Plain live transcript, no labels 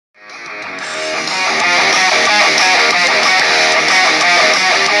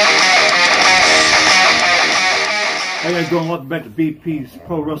doing? Welcome back to BP's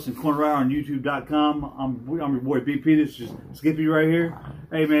Pro Wrestling Corner Hour on YouTube.com. I'm your boy BP. This is Skippy right here.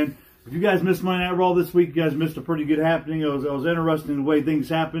 Hey man, if you guys missed Monday Night Raw this week, you guys missed a pretty good happening. It was interesting the way things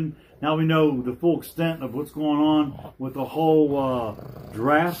happened. Now we know the full extent of what's going on with the whole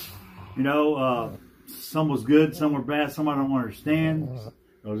draft. You know, some was good, some were bad, some I don't understand.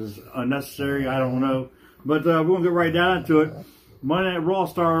 It was just unnecessary. I don't know. But we're going to get right down into it. Monday Night Raw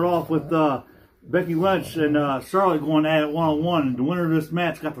started off with Becky Lynch and Charlotte going at it one-on-one, and the winner of this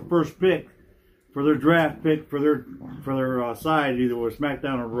match got the first pick for their draft pick for their side, either with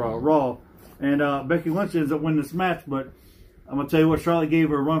SmackDown or Raw. And Becky Lynch ends up winning this match, but I'm gonna tell you what, Charlotte gave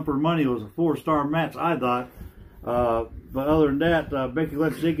her a run for her money. It was a 4-star match, I thought. But other than that, Becky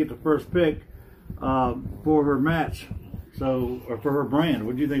Lynch did get the first pick for her match, or for her brand.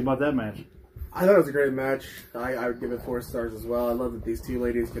 What do you think about that match? I thought it was a great match. I would give it 4 stars as well. I love that these two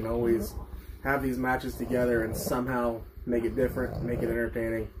ladies can always have these matches together and somehow make it different, make it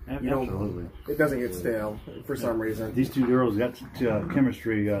entertaining. Absolutely. It doesn't get stale for some reason. These two girls got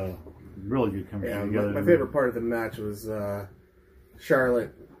chemistry, really good chemistry together. My favorite part of the match was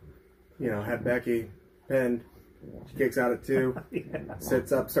Charlotte, had Becky pinned. She kicks out at 2,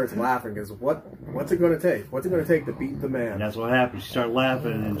 sits up, starts laughing, because what's it going to take? What's it going to take to beat the man? And that's what happened. She started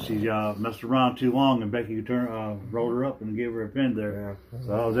laughing, and she messed around too long, and Becky rolled her up and gave her a pin there. Yeah.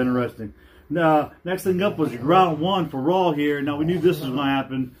 So that was interesting. Now, next thing up was round 1 for Raw here. Now, we knew this was going to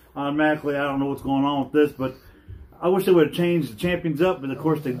happen automatically. I don't know what's going on with this, but I wish they would have changed the champions up, but of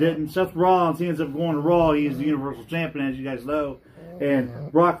course they didn't. Seth Rollins, he ends up going to Raw. He's the Universal Champion, as you guys know.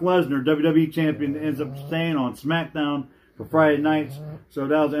 And Brock Lesnar, WWE Champion, ends up staying on SmackDown for Friday nights. So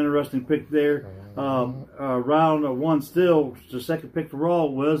that was an interesting pick there. Round 1 still, the second pick for Raw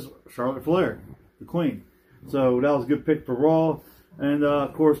was Charlotte Flair, the Queen. So that was a good pick for Raw. And,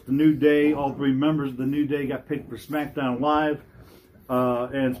 of course, the New Day, all 3 members of the New Day got picked for SmackDown Live.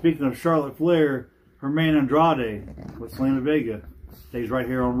 And speaking of Charlotte Flair, her man Andrade with Selena Vega stays right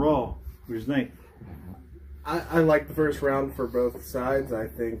here on Raw. What do you think? I like the first round for both sides. I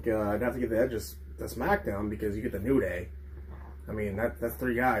think I'd have to give the edge to SmackDown because you get the New Day. I mean, that's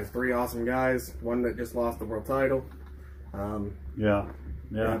 3 guys, 3 awesome guys. One that just lost the world title. Yeah,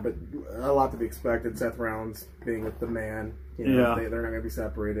 but a lot to be expected. Seth Rollins being with the man. They're not going to be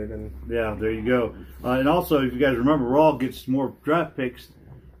separated. And yeah, there you go. And also, if you guys remember, Raw gets more draft picks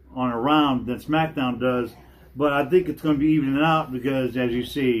on a round than SmackDown does. But I think it's going to be evening out because, as you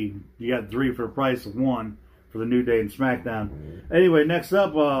see, you got 3 for the price of 1 for the New Day and SmackDown. Anyway, next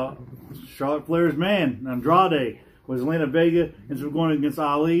up, Charlotte Flair's man, Andrade, was Selena Vega, and so we're going against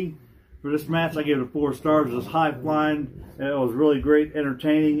Ali. For this match, I gave it 4 stars. It was high-flying. It was really great,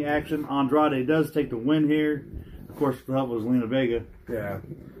 entertaining action. Andrade does take the win here. Of course, the help was Selena Vega. Yeah.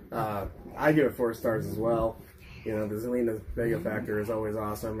 I give it 4 stars as well. The Zelina Vega factor is always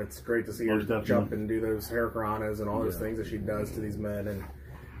awesome. It's great to see her jump and do those hurricanranas and all those things that she does to these men. And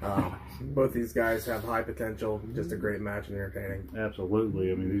both these guys have high potential. Just a great match and entertaining.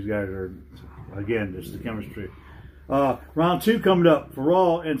 Absolutely. I mean, these guys are, again, just the chemistry. Round 2 coming up for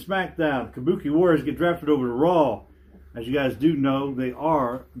Raw and SmackDown. Kabuki Warriors get drafted over to Raw. As you guys do know, they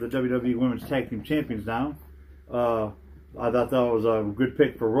are the WWE Women's Tag Team Champions now. I thought that was a good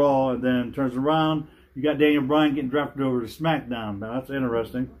pick for Raw. And then turns around, you got Daniel Bryan getting drafted over to SmackDown. Now, that's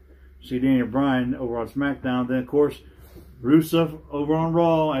interesting. See Daniel Bryan over on SmackDown. Then, of course, Rusev over on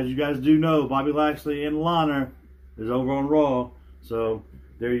Raw. As you guys do know, Bobby Lashley and Lana is over on Raw. So,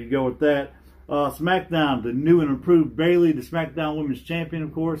 there you go with that. SmackDown, the new and improved Bayley, the SmackDown Women's Champion,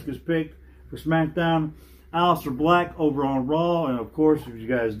 of course, gets picked for SmackDown. Aleister Black over on Raw. And, of course, if you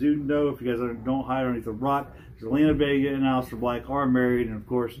guys do know, if you guys don't hide underneath the rock, Zelina Vega and Aleister Black are married, and of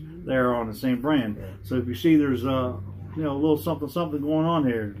course they're on the same brand. So if you see there's a little something going on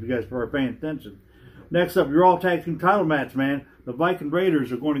here, if you guys are paying attention. Next up, your Raw Tag Team title match, man. The Viking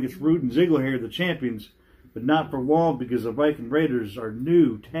Raiders are going against Roode and Ziggler here, the champions, but not for long because the Viking Raiders are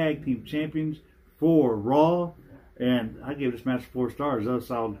new tag team champions for Raw. And I gave this match 4 stars. That was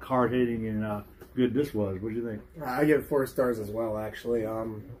solid card hitting and good this was. What do you think? I give it 4 stars as well, actually.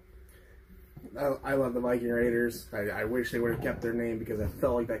 I love the Viking Raiders. I wish they would have kept their name because I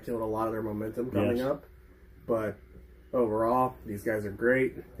felt like that killed a lot of their momentum coming up. But overall, these guys are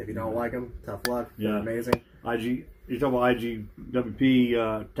great. If you don't like them, tough luck. They're amazing. You're talking about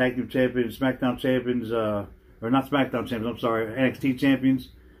IGWP Tag Team Champions, SmackDown Champions, or not SmackDown Champions, I'm sorry, NXT Champions,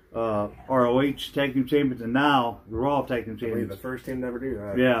 ROH Tag Team Champions, and now the Raw Tag Team Champions. The first team to ever do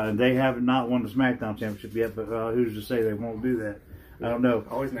that. Yeah, and they have not won the SmackDown Championship yet, but who's to say they won't do that? I don't know.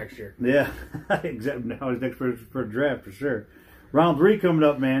 Always next year. Yeah, exactly. Always next for a draft for sure. Round 3 coming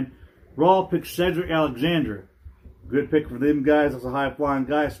up, man. Raw picks Cedric Alexander Good pick for them guys. That's a high-flying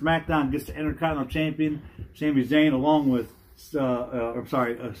guy. SmackDown gets the Intercontinental Champion, Sami Zayn, along with,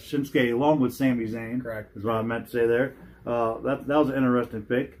 Shinsuke, along with Sami Zayn. Correct. Is what I meant to say there. That was an interesting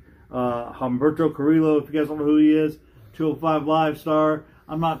pick. Humberto Carrillo, if you guys don't know who he is, 205 Live star.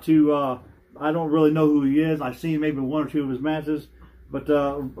 I'm not too, I don't really know who he is. I've seen maybe one or two of his matches, but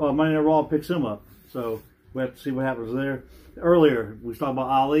Monday Night Raw picks him up. So we have to see what happens there. Earlier, we talked about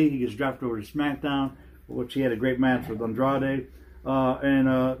Ali. He gets drafted over to SmackDown, which he had a great match with Andrade.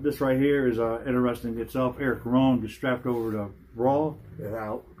 And this right here is interesting itself. Eric Rowan gets drafted over to Raw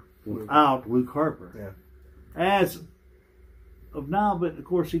without Luke Harper. Yeah. As of now, but of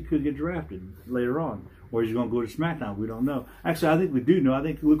course he could get drafted later on. Or he's going to go to SmackDown. We don't know. Actually, I think we do know. I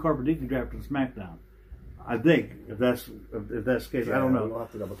think Luke Harper did get drafted to SmackDown. I think, if that's the case. Yeah, I don't know. We'll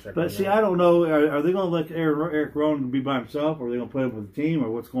have to double check. But see, I don't know. Are they going to let Eric Rowan be by himself, or are they going to put him with the team, or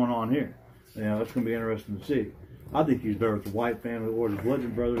what's going on here? You know, that's going to be interesting to see. I think he's better with the White family or the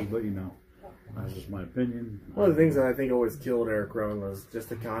Bludgeon Brothers, but you know, that's just my opinion. One of the things that I think always killed Eric Rowan was just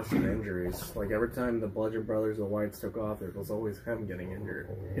the constant injuries. Like every time the Bludgeon Brothers, the Whites took off, it was always him getting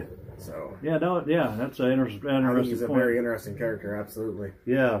injured. So that's an interesting I think he's point. a very interesting character. Absolutely.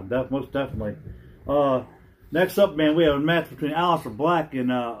 Yeah, most definitely. Next up, man, we have a match between Aleister Black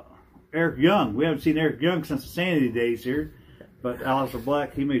and Eric Young. We haven't seen Eric Young since the Sanity days here, but Aleister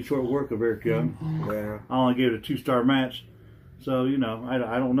Black, he made short work of Eric Young. Yeah. I only gave it a 2-star match. So, you know,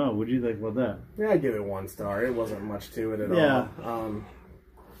 I don't know. What do you think about that? Yeah, I'd give it 1 star. It wasn't much to it at all.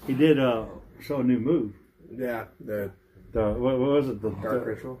 He did show a new move. Yeah, what was it? The Dark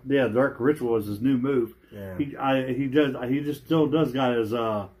Ritual? Yeah, Dark Ritual was his new move. Yeah. He just still does got his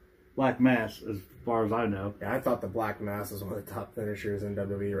Black Mass, as far as I know. Yeah, I thought the Black Mass is one of the top finishers in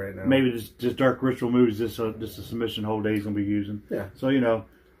WWE right now. Maybe just Dark Ritual moves, just a submission hold that he's going to be using. Yeah. So, you know,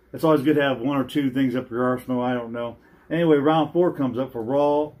 it's always good to have 1 or 2 things up your arsenal. I don't know. Anyway, round 4 comes up for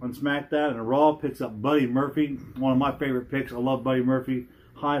Raw and SmackDown, and Raw picks up Buddy Murphy, one of my favorite picks. I love Buddy Murphy.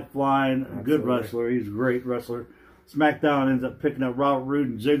 High-flying, good wrestler. He's a great wrestler. SmackDown ends up picking up Robert Roode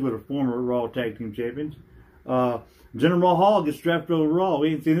and Ziggler, the former Raw Tag Team Champions. Jinder Mahal gets drafted over to Raw.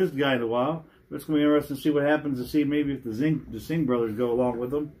 We ain't seen this guy in a while. But it's going to be interesting to see what happens, to see maybe if the Singh brothers go along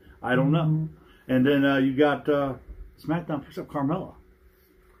with them. I don't know. And then you got SmackDown picks up Carmella.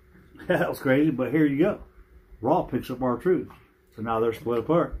 That was crazy, but here you go. Raw picks up R-Truth. So now they're split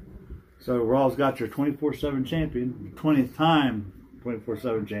apart. So Raw's got your 24/7 champion, 20th time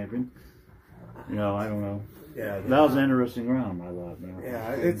 24/7 champion. You know, I don't know. Yeah, that was an interesting round, I thought. Man.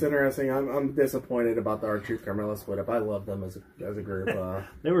 Yeah, it's interesting. I'm disappointed about the R-Truth Carmella split up. I love them as a group.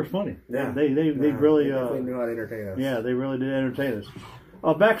 They were funny. Yeah, they really knew how to entertain us. Yeah, they really did entertain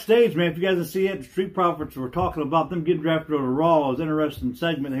us. Backstage, man, if you guys didn't see it, the Street Profits were talking about them getting drafted over to Raw. It was an interesting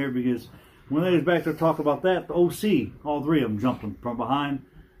segment here because when they was back there talking about that, the OC, all 3 of them jumped them from behind,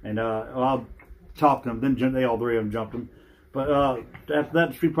 and I'll talk to them. Then they all 3 of them jumped them. But after that,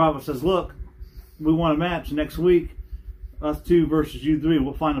 the Street Profits says, "Look, we want a match next week. Us 2 versus you 3.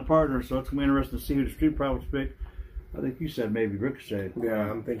 We'll find a partner." So it's gonna be interesting to see who the Street Profits pick. I think you said maybe Ricochet.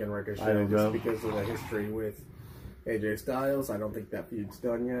 Yeah, I'm thinking Ricochet just because of the history with AJ Styles. I don't think that feud's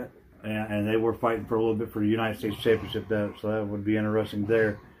done yet. And they were fighting for a little bit for the United States Championship, so that would be interesting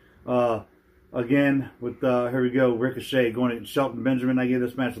there. Again, with here we go, Ricochet going at Shelton Benjamin. I gave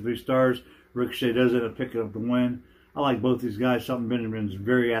this match 3 stars. Ricochet does end up picking up the win. I like both these guys. Shelton Benjamin's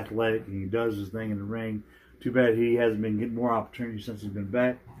very athletic, and he does his thing in the ring. Too bad he hasn't been getting more opportunities since he's been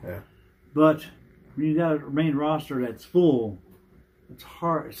back. Yeah. But when you got a main roster that's full, it's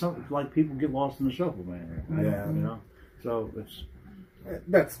hard. It's something like people get lost in the shuffle, man. Yeah. You know. So it's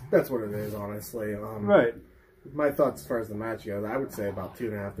that's what it is, honestly. Right. My thoughts as far as the match goes, I would say about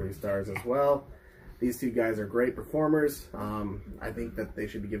 2.5, 3 stars as well. These 2 guys are great performers. I think that they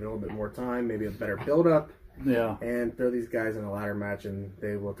should be given a little bit more time, maybe a better build-up. Yeah. And throw these guys in a ladder match, and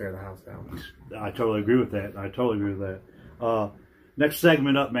they will tear the house down. I totally agree with that. Next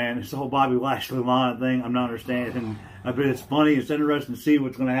segment up, man. It's the whole Bobby Lashley Lana thing. I'm not understanding. I bet it's funny. It's interesting to see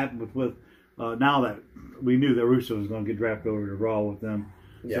what's going to happen with now that we knew that Russo was going to get drafted over to Raw with them.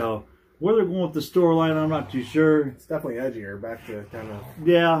 Yeah. So where they're going with the storyline, I'm not too sure. It's definitely edgier, back to kind of...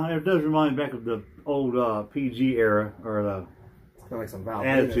 Yeah, it does remind me back of the old PG era, or the it's kind of like some Val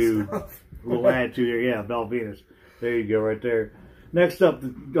attitude. A little attitude here. Yeah, Val Venus. There you go, right there. Next up,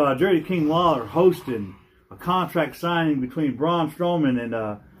 Jerry King Lawler hosting a contract signing between Braun Strowman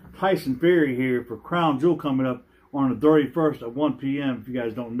and Tyson Fury here for Crown Jewel coming up on the 31st at 1 p.m. If you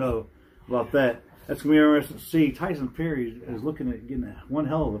guys don't know about that. That's going to be interesting to see. Tyson Fury is looking at getting one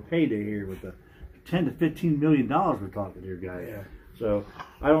hell of a payday here with the $10 to $15 million we're talking here, guys. Yeah. So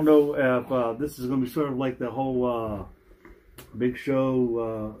I don't know if this is going to be sort of like the whole Big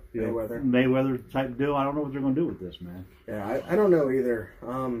Show, Mayweather type deal. I don't know what they're going to do with this, man. Yeah, I don't know either.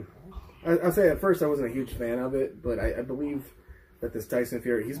 I'll say at first I wasn't a huge fan of it, but I believe that this Tyson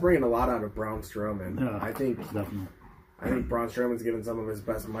Fury, he's bringing a lot out of Braun Strowman. Yeah, I think Braun Strowman's giving some of his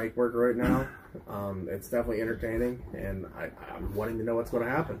best mic work right now. It's definitely entertaining, and I'm wanting to know what's going to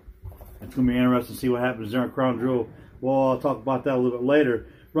happen. It's going to be interesting to see what happens there in Crown Jewel. Well, I'll talk about that a little bit later.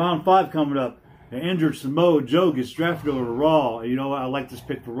 Round 5 coming up. An injured Samoa Joe gets drafted over to Raw. And you know what? I like this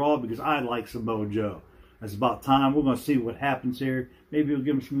pick for Raw because I like Samoa Joe. It's about time. We're going to see what happens here. Maybe we'll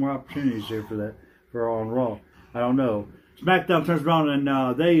give him some more opportunities here for on Raw. I don't know. SmackDown turns around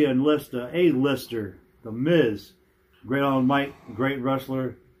and they enlist a A-lister, The Miz. Great on mic, great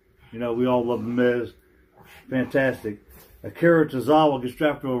wrestler. You know, we all love The Miz. Fantastic. Akira Tozawa gets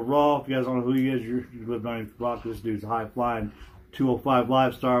drafted over Raw. If you guys don't know who he is, you live on the block. This dude's a high-flying 205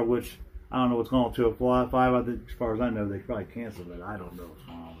 Live star, which I don't know what's going on 205. I think, as far as I know, they probably canceled it. I don't know what's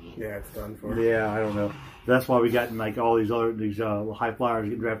going on with it. Yeah, it's done for. Yeah, I don't know. That's why we got like all these high flyers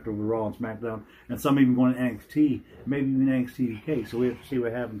getting drafted over Raw and SmackDown, and some even going to NXT, maybe even NXT UK. So we have to see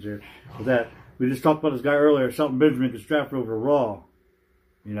what happens here with that. We just talked about this guy earlier. Shelton Benjamin gets drafted over to Raw.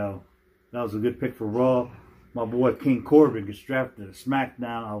 You know, that was a good pick for Raw. My boy King Corbin gets drafted to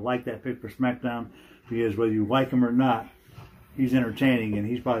SmackDown. I like that pick for SmackDown because whether you like him or not, he's entertaining and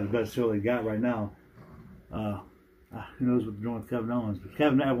he's probably the best heel they got right now. Who knows what they're doing with Kevin Owens? But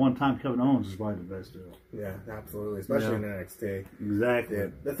at one time, Kevin Owens is probably the best heel. Yeah, absolutely, especially in NXT. Exactly. Yeah.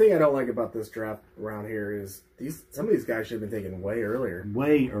 The thing I don't like about this draft around here is some of these guys should have been taken way earlier.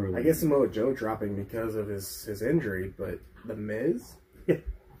 Way earlier. I guess Samoa Joe dropping because of his injury, but The Miz? Yeah.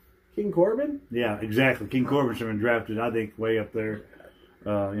 King Corbin? Yeah, exactly. King Corbin should have been drafted, I think, way up there.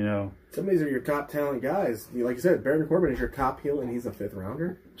 You know. Some of these are your top talent guys. Like you said, Baron Corbin is your top heel, and he's a 5th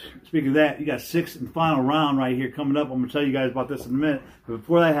rounder. Speaking of that, you got 6th and final round right here coming up. I'm going to tell you guys about this in a minute. But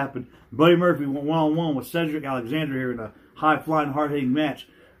before that happened, Buddy Murphy went one-on-one with Cedric Alexander here in a high-flying, hard-hitting match.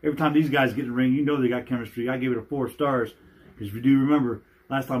 Every time these guys get in the ring, you know they got chemistry. I gave it a 4 stars. Because if you do remember,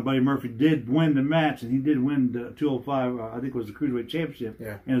 last time Buddy Murphy did win the match, and he did win the 205, I think it was the Cruiserweight Championship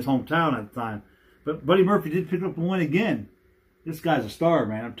in his hometown at the time. But Buddy Murphy did pick up a win again. This guy's a star,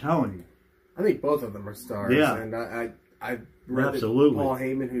 man. I'm telling you. I think both of them are stars. Yeah. And I read that Paul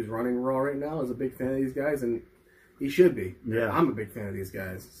Heyman, who's running Raw right now, is a big fan of these guys, and he should be. Yeah. I'm a big fan of these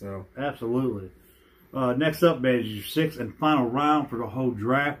guys. So absolutely. Next up, man, is your 6th and final round for the whole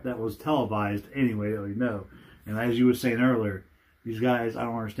draft that was televised anyway, that we know. And as you were saying earlier, these guys, I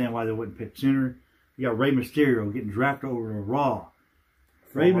don't understand why they wouldn't pick sooner. You got Rey Mysterio getting drafted over to Raw.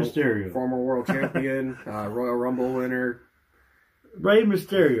 Rey Mysterio. Former world champion, Royal Rumble winner. Rey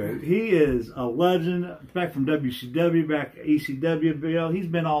Mysterio, he is a legend, back from WCW, back ECW, you know, he's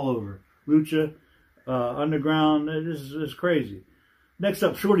been all over. Lucha, Underground, it's crazy. Next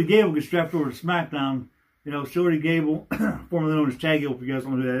up, Shorty Gable gets drafted over to SmackDown. You know, Shorty Gable, formerly known as Chad Gable, if you guys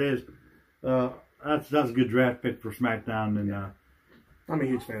don't know who that is. That's a good draft pick for SmackDown. And I'm a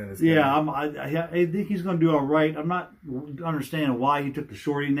huge fan of this guy. I think he's going to do all right. I'm not understanding why he took the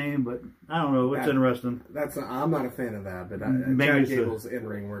Shorty name, but I don't know. It's interesting. I'm not a fan of that, but Chad Gable's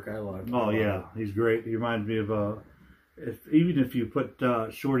in-ring work I love. Oh, yeah. He's great. He reminds me of, even if you put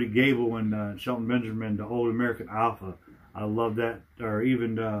Shorty Gable and Shelton Benjamin, the old American Alpha, I love that. Or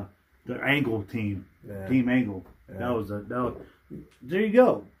even the Angle team, Team Angle. Yeah. That was there you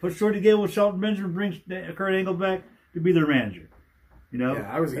go. Put Shorty Gable with Shelton Benjamin, brings Kurt Angle back to be their manager. You know?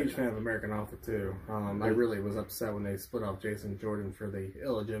 Yeah, I was a huge fan of American Alpha too. I really was upset when they split off Jason Jordan for the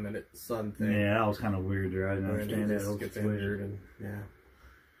illegitimate son thing. Yeah, that was kind of weird there. I didn't understand that. He gets injured and yeah.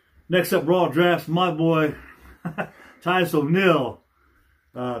 Next up, Raw drafts my boy Titus O'Neil,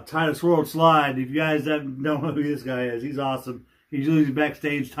 Titus World Slide. If you guys don't know who this guy is, he's awesome. He's usually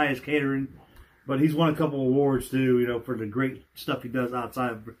backstage, Titus Catering, but he's won a couple awards too. You know, for the great stuff he does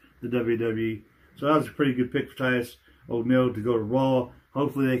outside of the WWE. So that was a pretty good pick for Titus O'Neil to go to Raw.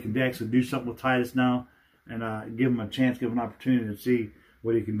 Hopefully they can actually do something with Titus now and give him a chance, give him an opportunity to see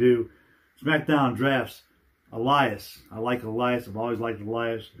what he can do. SmackDown drafts Elias. I like Elias. I've always liked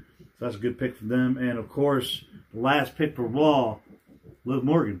Elias. So that's a good pick for them. And, of course, the last pick for Raw, Liv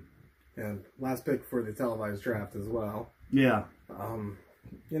Morgan. And last pick for the televised draft as well. Yeah.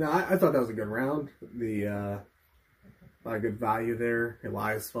 You know, I thought that was a good round. A lot of good value there.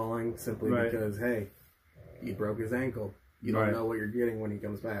 Elias falling simply because, hey, he broke his ankle. You don't know what you're getting when he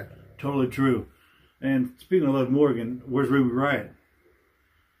comes back. Totally true. And speaking of Liv Morgan, where's Ruby Riott?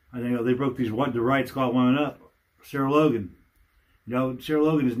 I think they broke the Riott squad one up. Sarah Logan. You know, Sarah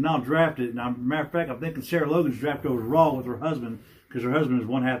Logan is now drafted. Now, matter of fact, I'm thinking Sarah Logan's drafted over to Raw with her husband, because her husband is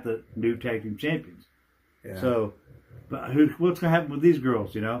one half the new tag team champions. Yeah. So, but what's going to happen with these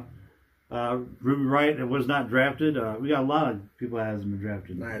girls, you know? Ruby Wright was not drafted. We got a lot of people that hasn't been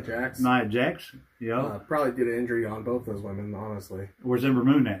drafted. Nia Jax, you know. Probably due to injury on both those women, honestly. Where's Ember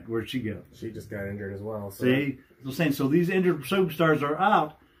Moon at? Where'd she go? She just got injured as well. So. See? I'm saying, so these injured superstars are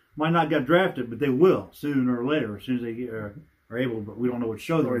out. Might not get drafted, but they will sooner or later, as soon as they are able. But we don't know what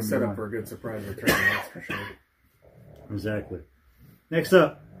show they're going to be set up for a good surprise return, that's for sure. Exactly. Next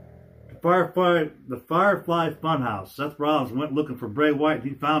up, the Firefly Funhouse. Seth Rollins went looking for Bray Wyatt.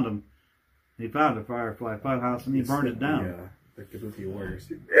 He found him. He found the Firefly Funhouse and he burned it down. The Kabuki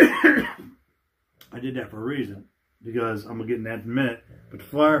Warriors. I did that for a reason, because I'm gonna get in that in a minute. But the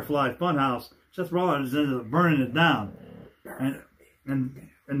Firefly Funhouse, Seth Rollins ended up burning it down, and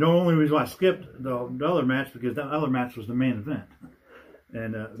the only reason why I skipped the other match, because that other match was the main event.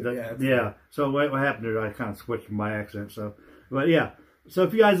 And so what happened there? I kind of switched by accident. So, but yeah. So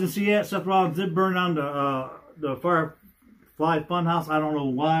if you guys didn't see that, Seth Rollins did burn down the Firefly Funhouse. I don't know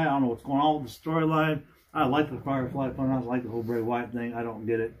why. I don't know what's going on with the storyline. I like the Firefly Funhouse. I like the whole Bray Wyatt thing. I don't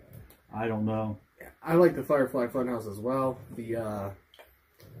get it. I don't know. I like the Firefly Funhouse as well.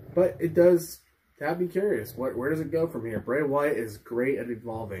 But it does have me curious. Where does it go from here? Bray Wyatt is great at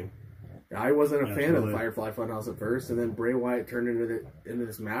evolving. I wasn't a fan of the Firefly Funhouse at first, and then Bray Wyatt turned into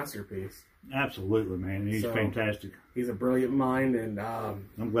this masterpiece. Absolutely, man. He's fantastic. He's a brilliant mind, and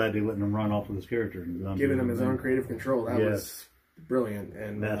I'm glad they're letting him run off with his character. Giving him his own creative control. That was brilliant.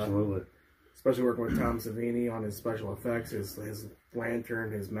 And absolutely. Especially working with Tom Savini on his special effects, his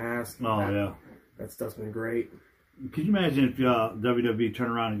lantern, his mask. That stuff's been great. Could you imagine if WWE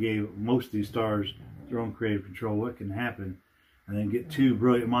turned around and gave most of these stars their own creative control? What can happen? And then get two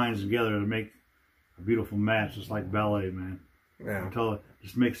brilliant minds together to make a beautiful match, just like ballet, man. Yeah.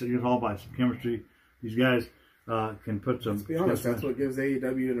 Just makes it all by some chemistry. These guys can put some. Let's be honest, that's what gives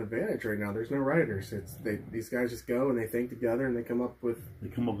AEW an advantage right now. There's no writers. These guys just go and they think together and they come up with a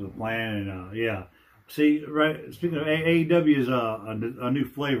plan and See, right. Speaking of AEW is a new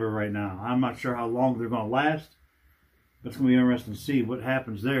flavor right now. I'm not sure how long they're going to last. But it's going to be interesting to see what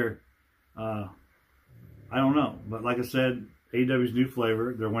happens there. I don't know, but like I said, AEW's new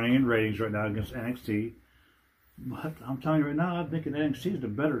flavor. They're winning in ratings right now against NXT. But I'm telling you right now, I'm thinking NXT is a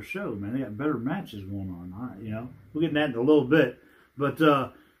better show, man. They got better matches going on. We'll get into that in a little bit. But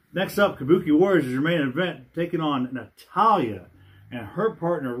next up, Kabuki Warriors is your main event, taking on Natalya and her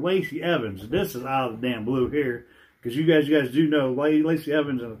partner Lacey Evans. This is out of the damn blue here, because you guys do know Lacey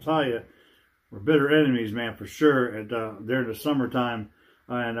Evans and Natalya were bitter enemies, man, for sure. During the summertime.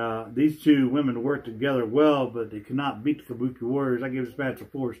 And these two women work together well, but they cannot beat the Kabuki Warriors. I give this match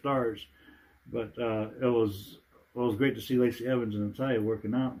 4 stars. But it was great to see Lacey Evans and Natalya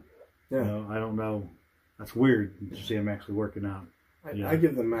working out. Yeah. I don't know. That's weird to see them actually working out. I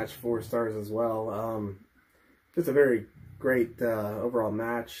give the match 4 stars as well. It's a very great overall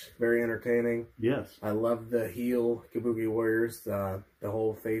match. Very entertaining. Yes. I love the heel Kabuki Warriors. The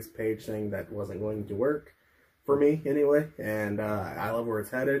whole face page thing that wasn't going to work. For me, anyway, and I love where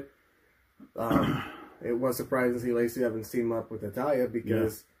it's headed. It was surprising to see Lacey Evans team up with Natalya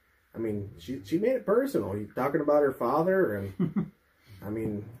because, I mean, she made it personal. You're talking about her father, and I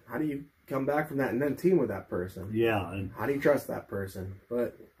mean, how do you come back from that and then team with that person? Yeah, and how do you trust that person?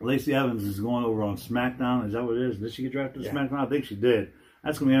 But Lacey Evans is going over on SmackDown. Is that what it is? Did she get drafted to SmackDown? I think she did.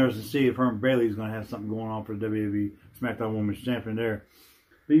 That's going to be interesting to see if her and Bayley's going to have something going on for the WWE SmackDown Women's Champion there.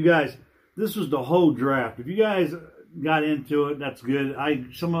 But you guys. This was the whole draft. If you guys got into it, that's good.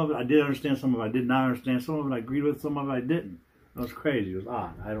 Some of it I did understand, some of it I did not understand. Some of it I agreed with, some of it I didn't. It was crazy. It was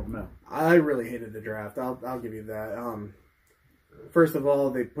odd. I don't know. I really hated the draft. I'll give you that. First of all,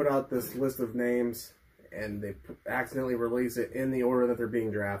 they put out this list of names, and they accidentally release it in the order that they're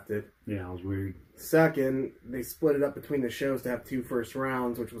being drafted. Yeah, it was weird. Second, they split it up between the shows to have 2 first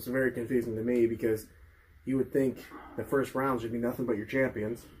rounds, which was very confusing to me because you would think the first round should be nothing but your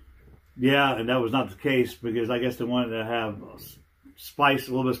champions. Yeah, and that was not the case because I guess they wanted to have spice, a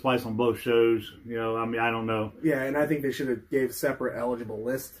little bit of spice on both shows. I mean, I don't know. Yeah, and I think they should have gave separate eligible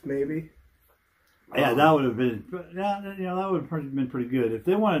lists, maybe. Yeah, that would have been. That would have been pretty good. If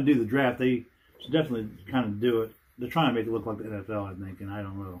they want to do the draft, they should definitely kind of do it. They're trying to make it look like the NFL, I think, and I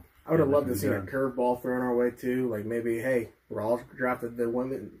don't know. I would have loved to see a curveball thrown our way too. Like maybe, hey, Raw drafted the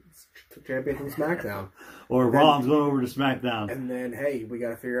women's champion from SmackDown, or Raw's going over to SmackDown, and then hey, we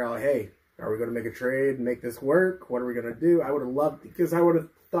got to figure out, hey, are we going to make a trade, make this work? What are we going to do? I would have loved, because I would have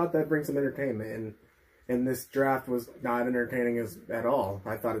thought that'd bring some entertainment, and this draft was not entertaining at all.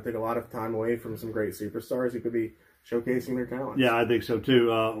 I thought it took a lot of time away from some great superstars who could be showcasing their talent. Yeah, I think so too.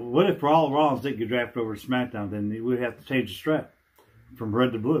 What if Rollins didn't get drafted over to SmackDown? Then we'd have to change the strap. from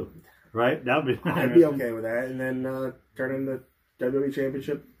red to blue, right? That would be. I'd be okay with that, and then turning the WWE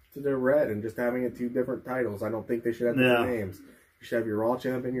Championship to the red and just having it 2 different titles. I don't think they should have different names. You should have your Raw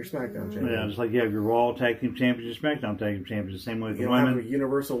champion, your SmackDown champion. Yeah, just like you have your Raw Tag Team Champions, your SmackDown Tag Team Champions. The same way with you the don't women. have a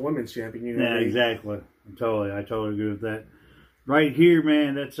Universal Women's Champion. Yeah, exactly. I totally agree with that. Right here,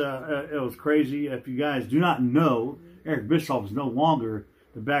 man, that's it was crazy. If you guys do not know, Eric Bischoff is no longer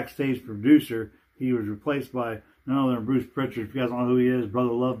the backstage producer. He was replaced by none other than Bruce Pritchard. If you guys don't know who he is,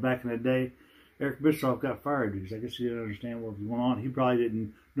 Brother Love back in the day. Eric Bischoff got fired because I guess he didn't understand what was going on. He probably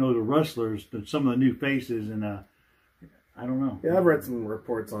didn't know the wrestlers, some of the new faces, and I don't know. Yeah, I've read some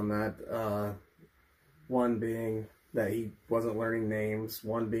reports on that. One being that he wasn't learning names.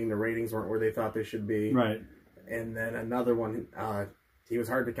 One being the ratings weren't where they thought they should be. Right. And then another one, he was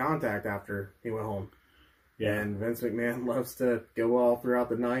hard to contact after he went home. Yeah. And Vince McMahon loves to go all throughout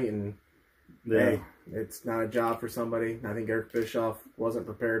the night, and hey, it's not a job for somebody. I think Eric Bischoff wasn't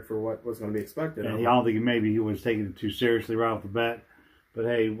prepared for what was going to be expected. Yeah, I don't think maybe he was taking it too seriously right off the bat. But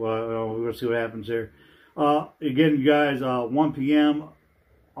hey, we'll see what happens here. Again, you guys, 1 p.m.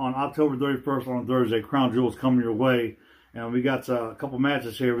 on October 31st on Thursday, Crown Jewel's coming your way. And we got a couple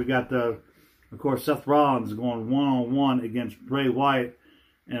matches here. We got, of course, Seth Rollins going one-on-one against Bray Wyatt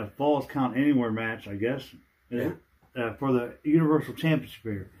in a Falls Count Anywhere match, I guess, for the Universal Championship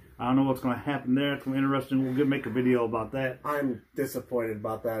here. I don't know what's going to happen there. It's going to be interesting. We'll make a video about that. I'm disappointed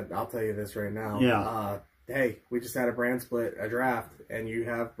about that. I'll tell you this right now. Yeah. Hey, we just had a brand split, a draft, and you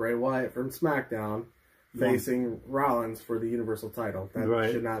have Bray Wyatt from SmackDown facing Rollins for the Universal title. That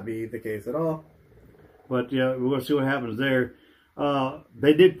should not be the case at all. But yeah, we're going to see what happens there.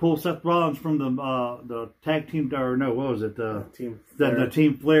 They did pull Seth Rollins from the tag team, or no, what was it? Team Flair. The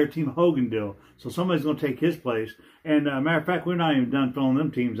Team Flair, Team Hogan deal. So somebody's going to take his place. And matter of fact, we're not even done filling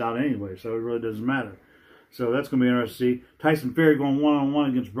them teams out anyway, so it really doesn't matter. So that's going to be interesting to see. Tyson Fury going one-on-one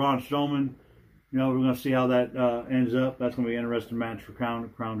against Braun Strowman. You know, we're going to see how that ends up. That's going to be an interesting match for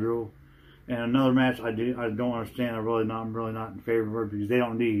Crown Jewel. And another match I don't understand. I'm really not in favor of it because they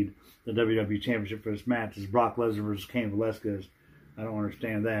don't need the WWE Championship for this match. It's Brock Lesnar versus Cain Velasquez. I don't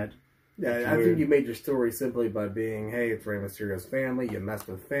understand that. Yeah, I think you made your story simply by being, hey, it's Rey Mysterio's family. You messed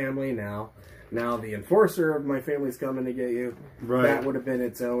with family. Now the enforcer of my family's coming to get you. Right. That would have been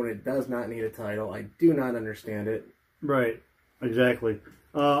its own. It does not need a title. I do not understand it. Right. Exactly.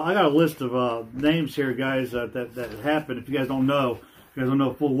 I got a list of names here, guys, that happened. If you guys don't know,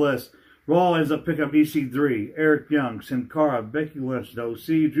 a full list. Raw ends up picking up EC3, Eric Young, Sin Cara, Becky Lynch, the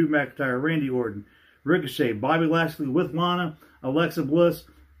OC, Drew McIntyre, Randy Orton, Ricochet, Bobby Lashley with Lana, Alexa Bliss,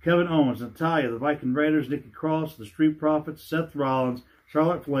 Kevin Owens, Natalya, the Viking Raiders, Nikki Cross, the Street Profits, Seth Rollins,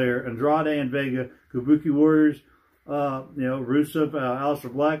 Charlotte Flair, Andrade and Vega, Kabuki Warriors, Rusev,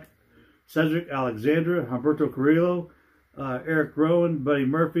 Aleister Black, Cedric Alexandra, Humberto Carrillo, Eric Rowan, Buddy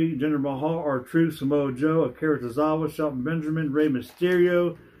Murphy, Jinder Mahal, R-Truth, Samoa Joe, Akira Tozawa, Shelton Benjamin, Rey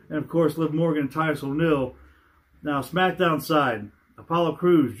Mysterio, and of course Liv Morgan and Titus O'Neil. Now SmackDown side, Apollo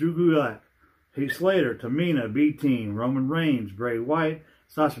Crews, Drew Gulak, Heath Slater, Tamina, B-Team, Roman Reigns, Bray Wyatt,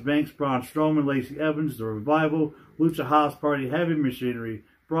 Sasha Banks, Braun Strowman, Lacey Evans, The Revival, Lucha House Party, Heavy Machinery,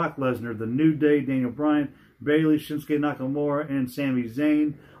 Brock Lesnar, The New Day, Daniel Bryan, Bayley, Shinsuke Nakamura, and Sami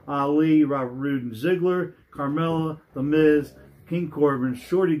Zayn, Ali, Robert Roode and Ziggler, Carmella, The Miz, King Corbin,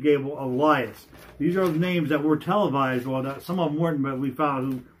 Shorty Gable, Elias. These are the names that were televised. Well, some of them weren't, but we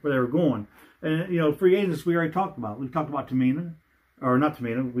found where they were going. And, free agents we already talked about. We talked about Tamina. Or not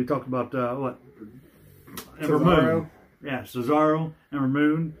Tamina. We talked about, Ember Moon. Yeah, Cesaro, Ember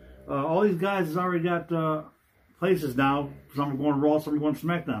Moon. All these guys has already got places now. Some are going to Raw, some are going to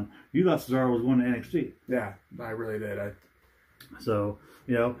SmackDown. You thought Cesaro was going to NXT. Yeah, I really did. So,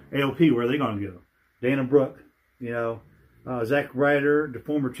 AOP, where are they going to go? Dana Brooke, Zack Ryder, the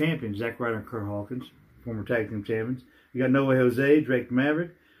former champions, Zack Ryder and Kurt Hawkins, former tag team champions. You got No Way Jose, Drake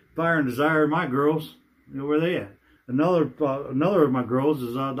Maverick, Fire and Desire, my girls. Where are they at? Another of my girls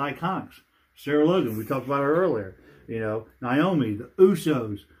is the Iconics. Sarah Logan, we talked about her earlier. Naomi, the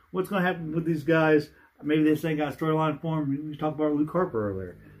Usos. What's going to happen with these guys? Maybe this ain't got a storyline for them. We talked about Luke Harper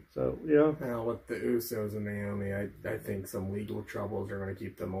earlier. So, Now, with the Usos and Naomi, I think some legal troubles are going to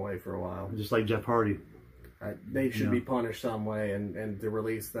keep them away for a while. Just like Jeff Hardy. They should be punished some way, and to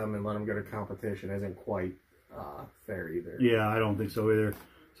release them and let them go to competition isn't quite fair either. Yeah, I don't think so either.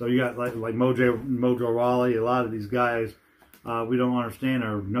 So you got like Mojo Rawley, a lot of these guys we don't understand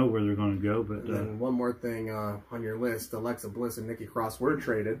or know where they're going to go. But and one more thing on your list, Alexa Bliss and Nikki Cross were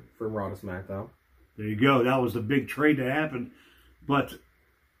traded from Raw to SmackDown. There you go. That was the big trade that happened. But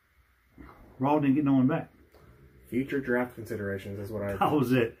Raw didn't get no one back. Future draft considerations is what I... How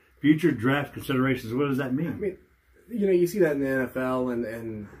was it? Future draft considerations. What does that mean? I mean, you know, you see that in the NFL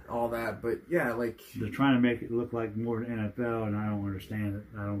and all that, but yeah, like they're trying to make it look like more than NFL, and I don't understand it.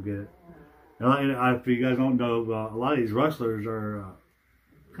 I don't get it. And if you guys don't know, a lot of these wrestlers are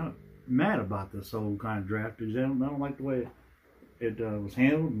kind of mad about this whole kind of draft because they don't like the way it was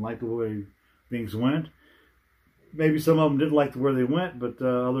handled and like the way things went. Maybe some of them didn't like where they went, but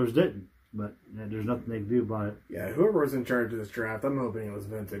others didn't. But there's nothing they can do about it. Yeah, whoever was in charge of this draft, I'm hoping it was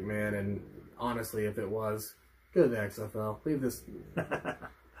Vince McMahon, and honestly, if it was, go to the XFL. Leave this.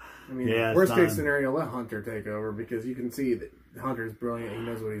 I mean, yeah, worst case scenario, let Hunter take over because you can see that Hunter's brilliant. He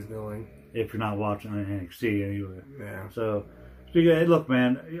knows what he's doing. If you're not watching NXT anyway. Yeah. So, look,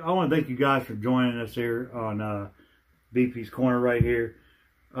 man, I want to thank you guys for joining us here on BP's Corner right here.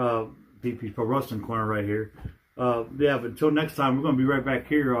 BP's Pro Wrestling Corner right here. Yeah, but until next time, we're going to be right back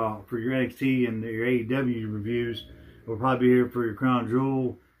here for your NXT and your AEW reviews. We'll probably be here for your Crown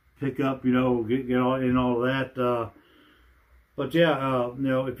Jewel pickup, you know, get all in all of that. But yeah, you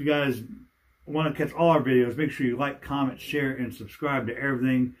know, if you guys want to catch all our videos, make sure you like, comment, share, and subscribe to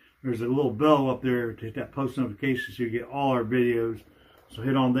everything. There's a little bell up there to hit that post notification so you get all our videos. So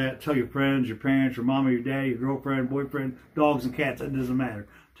hit on that. Tell your friends, your parents, your mama, your daddy, your girlfriend, boyfriend, dogs and cats. It doesn't matter.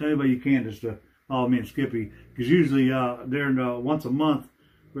 Tell anybody you can just to follow me and Skippy. Because usually during once a month,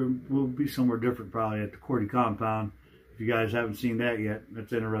 we'll be somewhere different probably at the Cordy compound. If you guys haven't seen that yet,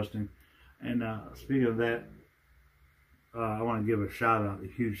 that's interesting. And speaking of that, I want to give a shout out, a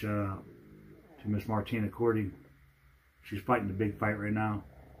huge shout out to Miss Martina Cordy. She's fighting the big fight right now.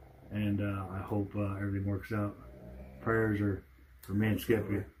 And I hope everything works out. Prayers are for me and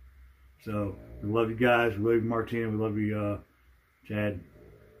Skippy. So we love you guys. We love you, Martina. We love you, Chad.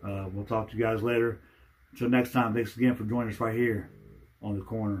 We'll talk to you guys later. Until next time, thanks again for joining us right here on the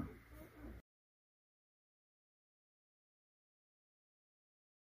corner.